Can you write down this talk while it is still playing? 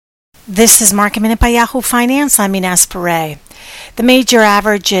This is Market Minute by Yahoo Finance. I'm Ines Perret. The major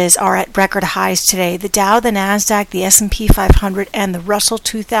averages are at record highs today. The Dow, the Nasdaq, the S&P 500, and the Russell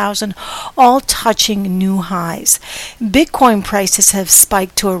 2000 all touching new highs. Bitcoin prices have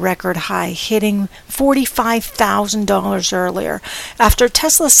spiked to a record high, hitting $45,000 earlier, after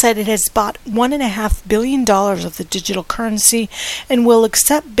Tesla said it has bought $1.5 billion of the digital currency and will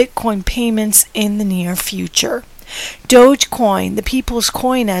accept Bitcoin payments in the near future. Dogecoin, the people's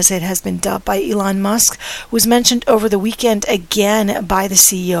coin as it has been dubbed by Elon Musk, was mentioned over the weekend again by the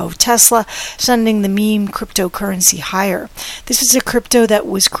CEO of Tesla, sending the meme cryptocurrency higher. This is a crypto that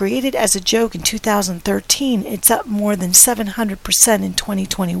was created as a joke in 2013. It's up more than 700% in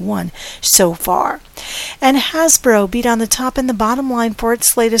 2021 so far. And Hasbro beat on the top and the bottom line for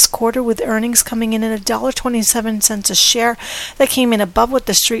its latest quarter, with earnings coming in at $1.27 a share. That came in above what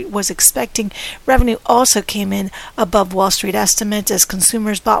the street was expecting. Revenue also came in above Wall Street estimates as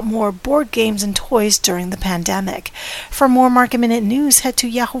consumers bought more board games and toys during the pandemic. For more Market Minute news, head to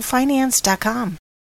yahoofinance.com.